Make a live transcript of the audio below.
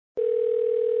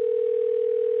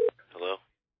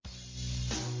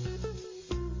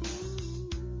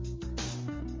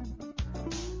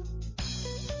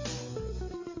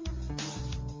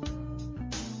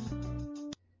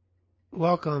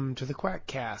Welcome to the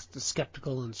Quackcast, a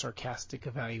skeptical and sarcastic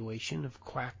evaluation of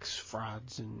quacks,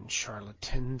 frauds, and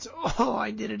charlatans. Oh,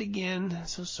 I did it again.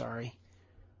 So sorry.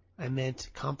 I meant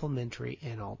complementary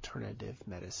and alternative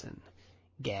medicine.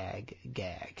 Gag,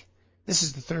 gag. This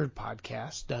is the third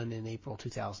podcast done in April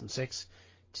 2006.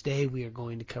 Today we are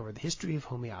going to cover the history of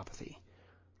homeopathy.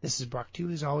 This is brought to you,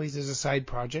 as always, as a side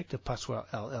project of Puswell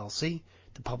LLC,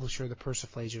 the publisher of the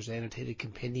Persiflager's Annotated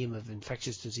Compendium of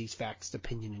Infectious Disease Facts,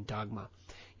 Opinion, and Dogma,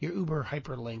 your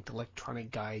uber-hyperlinked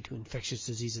electronic guide to infectious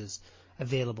diseases,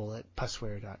 available at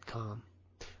pusware.com.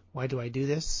 Why do I do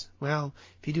this? Well,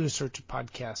 if you do a search of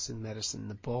podcasts in medicine,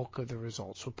 the bulk of the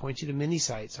results will point you to many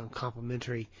sites on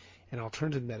complementary and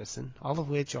alternative medicine, all of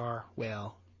which are,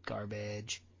 well,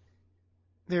 garbage.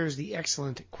 There's the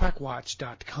excellent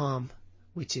quackwatch.com,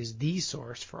 which is the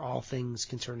source for all things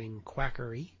concerning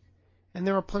quackery. And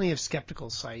there are plenty of skeptical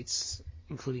sites,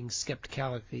 including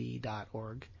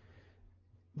skepticality.org.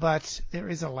 But there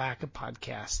is a lack of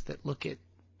podcasts that look at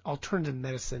alternative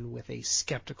medicine with a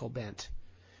skeptical bent.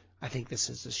 I think this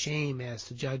is a shame, as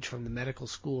to judge from the medical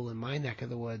school in my neck of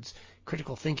the woods,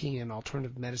 critical thinking and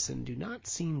alternative medicine do not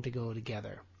seem to go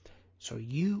together. So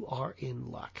you are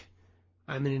in luck.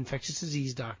 I'm an infectious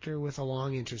disease doctor with a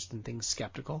long interest in things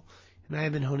skeptical, and I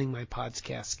have been honing my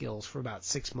podcast skills for about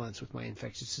 6 months with my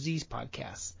infectious disease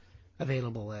podcasts,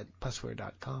 available at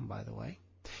pusware.com, by the way.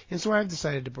 And so I've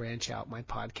decided to branch out my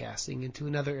podcasting into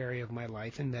another area of my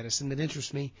life in medicine that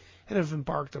interests me, and have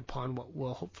embarked upon what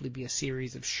will hopefully be a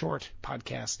series of short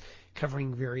podcasts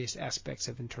covering various aspects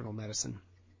of internal medicine.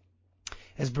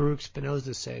 As Baruch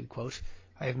Spinoza said, quote,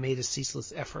 I have made a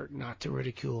ceaseless effort not to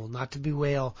ridicule, not to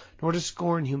bewail, nor to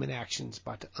scorn human actions,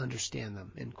 but to understand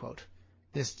them, end quote.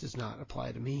 This does not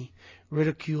apply to me.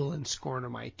 Ridicule and scorn are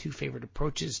my two favorite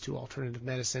approaches to alternative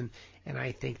medicine, and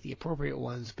I think the appropriate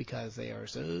ones because they are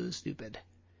so stupid.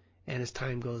 And as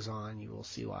time goes on, you will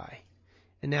see why.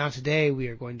 And now today we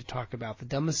are going to talk about the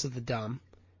dumbest of the dumb,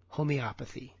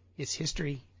 homeopathy, its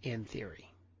history and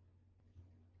theory.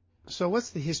 So what's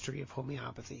the history of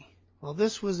homeopathy? Well,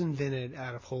 this was invented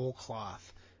out of whole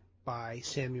cloth by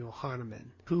Samuel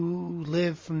Hahnemann, who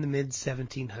lived from the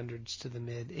mid-1700s to the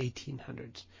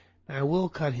mid-1800s. Now, I will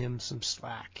cut him some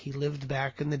slack. He lived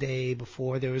back in the day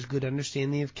before there was good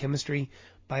understanding of chemistry,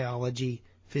 biology,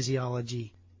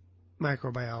 physiology,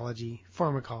 microbiology,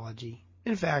 pharmacology.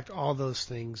 In fact, all those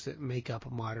things that make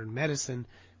up modern medicine,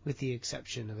 with the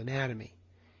exception of anatomy.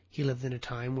 He lived in a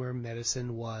time where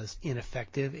medicine was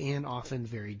ineffective and often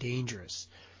very dangerous.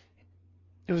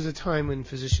 It was a time when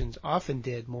physicians often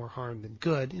did more harm than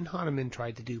good, and Hahnemann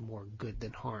tried to do more good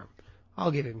than harm.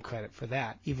 I'll give him credit for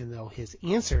that, even though his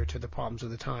answer to the problems of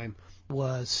the time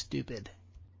was stupid.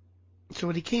 So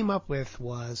what he came up with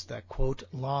was the, quote,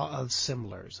 law of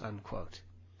similars, unquote.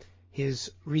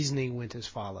 His reasoning went as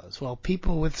follows. Well,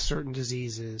 people with certain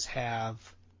diseases have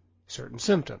certain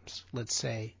symptoms, let's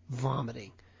say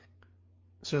vomiting.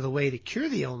 So the way to cure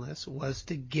the illness was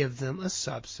to give them a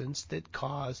substance that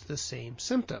caused the same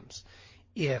symptoms.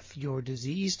 If your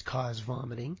disease caused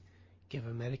vomiting, give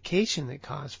a medication that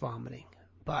caused vomiting.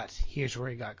 But here's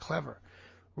where he got clever.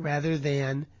 Rather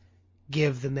than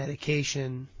give the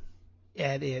medication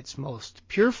at its most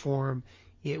pure form,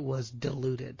 it was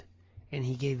diluted. And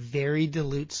he gave very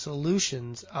dilute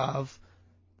solutions of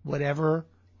whatever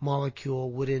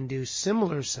molecule would induce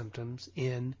similar symptoms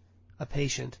in a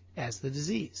patient as the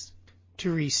disease.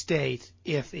 To restate,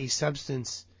 if a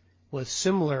substance was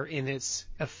similar in its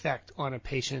effect on a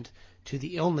patient to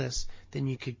the illness, then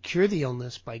you could cure the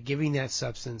illness by giving that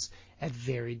substance at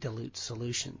very dilute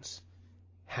solutions.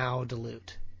 How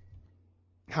dilute?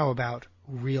 How about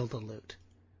real dilute?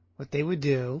 What they would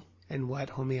do, and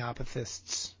what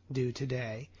homeopathists do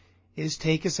today, is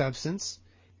take a substance,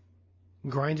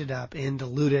 grind it up, and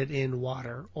dilute it in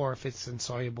water, or if it's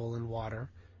insoluble in water,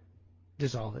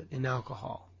 dissolve it in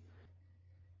alcohol.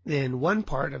 Then 1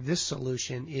 part of this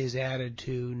solution is added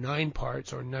to 9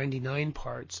 parts or 99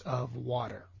 parts of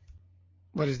water.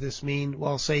 What does this mean?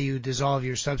 Well, say you dissolve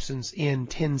your substance in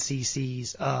 10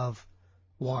 cc's of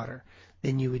water.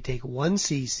 Then you would take 1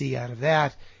 cc out of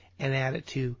that and add it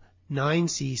to 9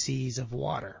 cc's of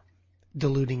water,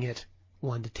 diluting it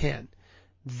 1 to 10.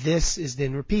 This is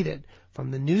then repeated.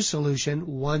 From the new solution,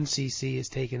 1 cc is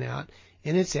taken out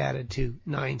and it's added to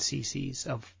 9 cc's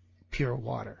of pure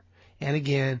water. And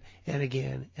again, and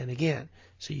again, and again.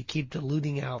 So you keep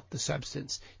diluting out the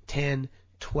substance 10,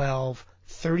 12,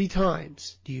 30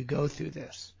 times do you go through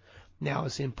this. Now,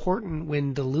 it's important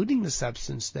when diluting the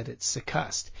substance that it's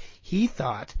succussed. He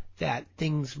thought that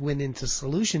things went into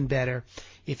solution better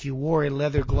if you wore a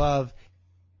leather glove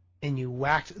and you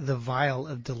whacked the vial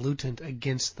of diluent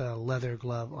against the leather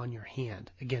glove on your hand.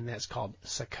 Again, that's called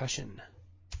succussion.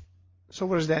 So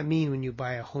what does that mean when you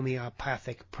buy a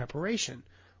homeopathic preparation?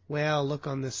 Well, look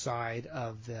on the side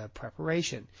of the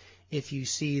preparation. If you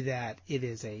see that it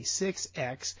is a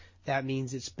 6X, that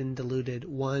means it's been diluted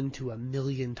 1 to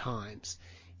 1,000,000 times.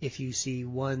 If you see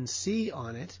 1C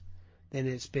on it, then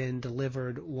it's been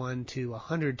delivered 1 to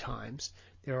 100 times.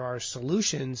 There are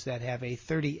solutions that have a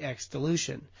 30X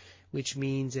dilution, which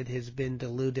means it has been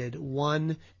diluted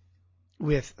 1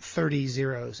 with 30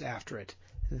 zeros after it.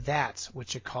 That's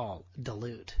what you call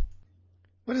dilute.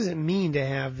 What does it mean to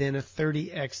have then a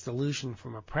 30X dilution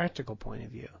from a practical point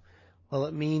of view? Well,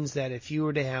 it means that if you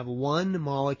were to have one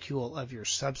molecule of your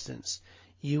substance,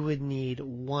 you would need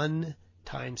 1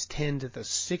 times 10 to the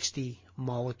 60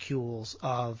 molecules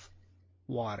of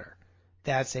water.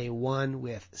 That's a 1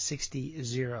 with 60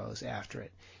 zeros after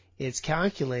it. It's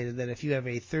calculated that if you have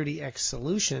a 30X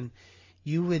solution,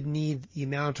 you would need the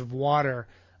amount of water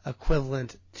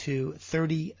equivalent to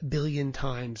 30 billion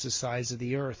times the size of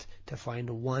the Earth to find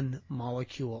 1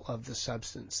 molecule of the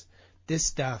substance. This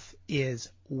stuff is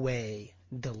way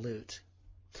dilute.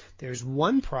 There's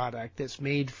one product that's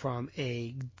made from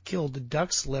a killed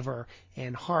duck's liver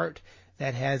and heart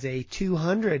that has a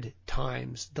 200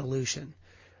 times dilution.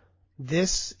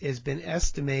 This has been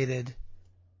estimated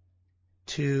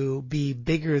to be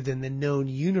bigger than the known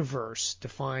universe to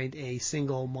find a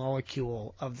single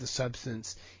molecule of the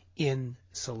substance in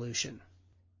solution.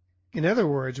 In other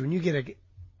words, when you get a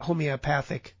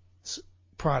homeopathic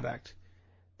product,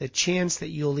 the chance that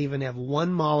you'll even have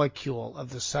 1 molecule of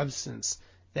the substance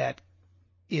that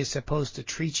is supposed to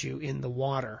treat you in the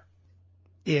water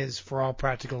is, for all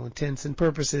practical intents and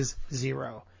purposes,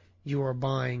 0. You are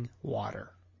buying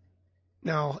water.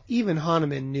 Now, even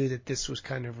Hahnemann knew that this was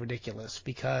kind of ridiculous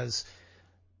because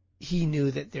he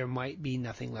knew that there might be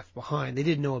nothing left behind. They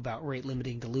didn't know about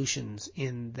rate-limiting dilutions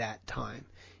in that time.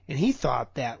 And he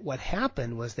thought that what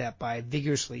happened was that by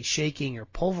vigorously shaking or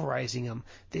pulverizing them,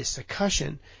 this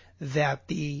succussion, that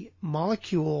the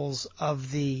molecules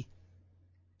of the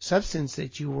substance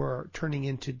that you were turning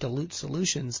into dilute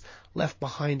solutions left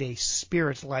behind a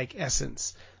spirit-like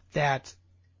essence that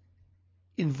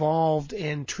involved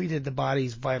and treated the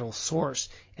body's vital source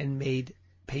and made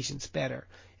patients better.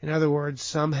 In other words,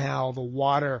 somehow the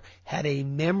water had a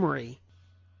memory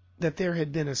that there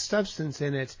had been a substance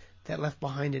in it that left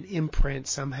behind an imprint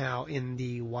somehow in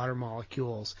the water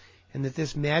molecules, and that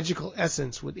this magical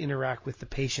essence would interact with the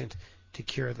patient to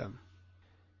cure them.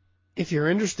 If you're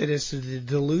interested as to the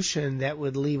dilution that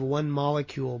would leave 1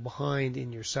 molecule behind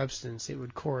in your substance, it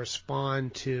would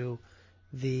correspond to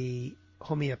the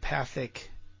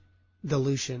homeopathic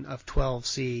dilution of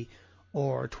 12C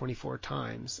or 24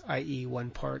 times, i.e. 1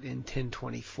 part in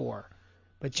 1024.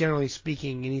 But generally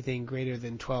speaking, anything greater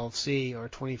than 12C or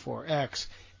 24X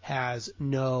has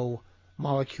no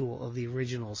molecule of the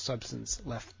original substance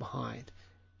left behind.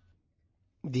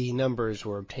 The numbers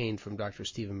were obtained from Dr.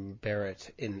 Stephen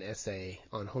Barrett in an essay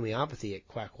on homeopathy at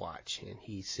Quackwatch, and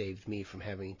he saved me from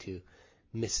having to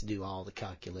misdo all the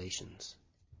calculations.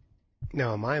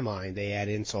 Now, in my mind, they add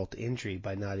insult to injury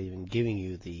by not even giving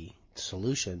you the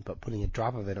solution, but putting a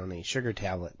drop of it on a sugar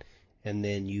tablet, and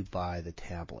then you buy the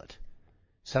tablet.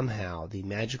 Somehow, the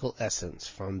magical essence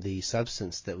from the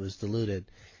substance that was diluted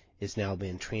is now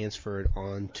being transferred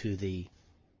onto the...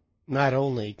 Not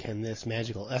only can this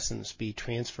magical essence be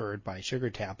transferred by sugar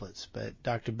tablets, but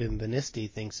Dr. Bimbanisti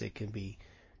thinks it can be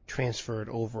transferred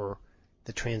over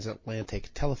the transatlantic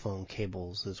telephone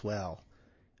cables as well.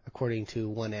 According to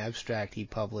one abstract he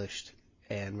published,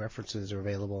 and references are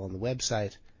available on the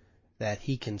website, that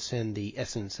he can send the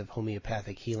essence of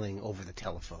homeopathic healing over the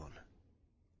telephone.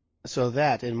 So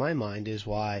that, in my mind, is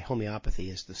why homeopathy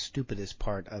is the stupidest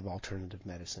part of alternative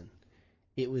medicine.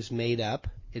 It was made up.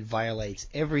 It violates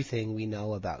everything we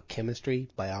know about chemistry,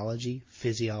 biology,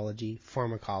 physiology,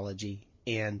 pharmacology,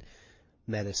 and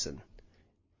medicine.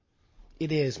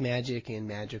 It is magic and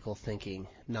magical thinking,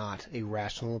 not a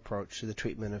rational approach to the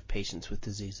treatment of patients with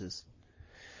diseases.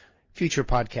 Future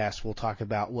podcasts will talk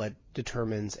about what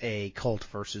determines a cult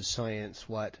versus science,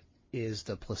 what is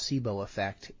the placebo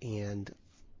effect, and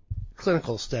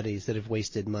clinical studies that have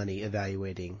wasted money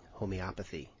evaluating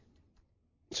homeopathy.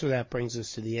 So that brings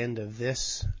us to the end of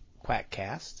this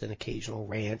Quackcast, an occasional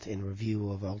rant and review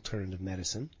of alternative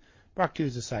medicine. Brought to you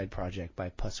as a side project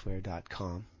by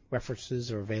Pussware.com.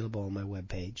 References are available on my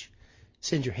webpage.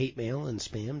 Send your hate mail and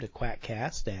spam to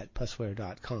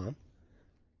quackcast@pussware.com.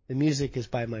 The music is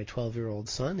by my 12-year-old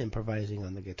son improvising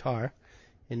on the guitar.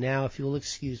 And now, if you'll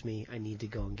excuse me, I need to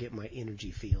go and get my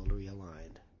energy field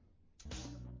realigned.